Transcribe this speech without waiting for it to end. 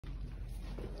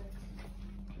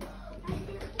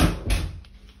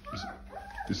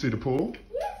You see the pool?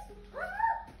 Yes.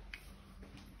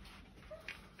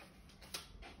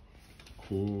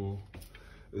 Cool.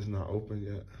 It's not open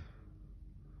yet.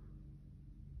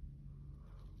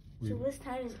 So what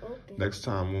time is open? Next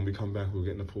time when we come back, we'll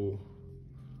get in the pool.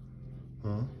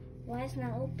 Huh? Why it's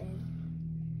not open?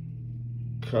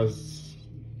 Because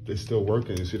they're still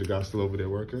working. You see the guy still over there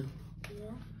working?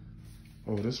 Yeah.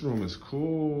 Oh, this room is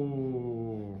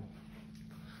cool.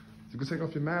 You can take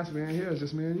off your mask, man. Here, it's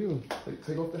just me and you.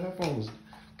 Take off the headphones.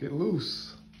 Get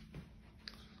loose.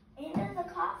 And there's a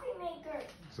coffee maker.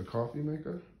 It's a coffee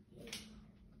maker? Yeah.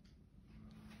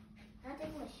 I'll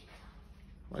take my shoes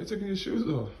off. Why are you taking your shoes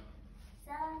off?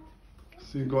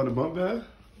 So you can go in the bunk bed?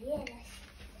 yes.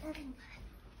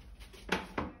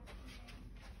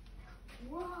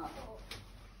 Whoa.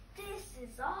 This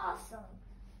is awesome.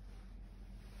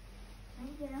 Let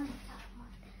me get on the top one.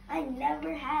 I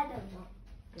never had a bunk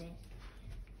bed.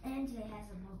 NJ has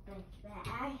a bunk bed, but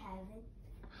I haven't.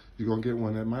 You're going to get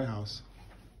one at my house.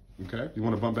 Okay? You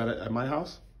want a bunk bed at my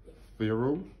house? For your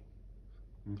room?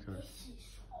 Okay. This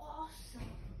is awesome.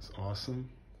 It's awesome.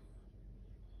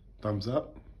 Thumbs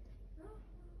up.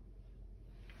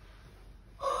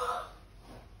 Oh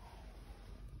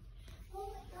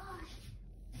my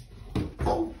gosh.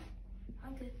 Oh,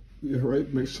 I'm good. Yeah,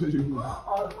 right. Make sure you...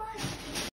 Oh my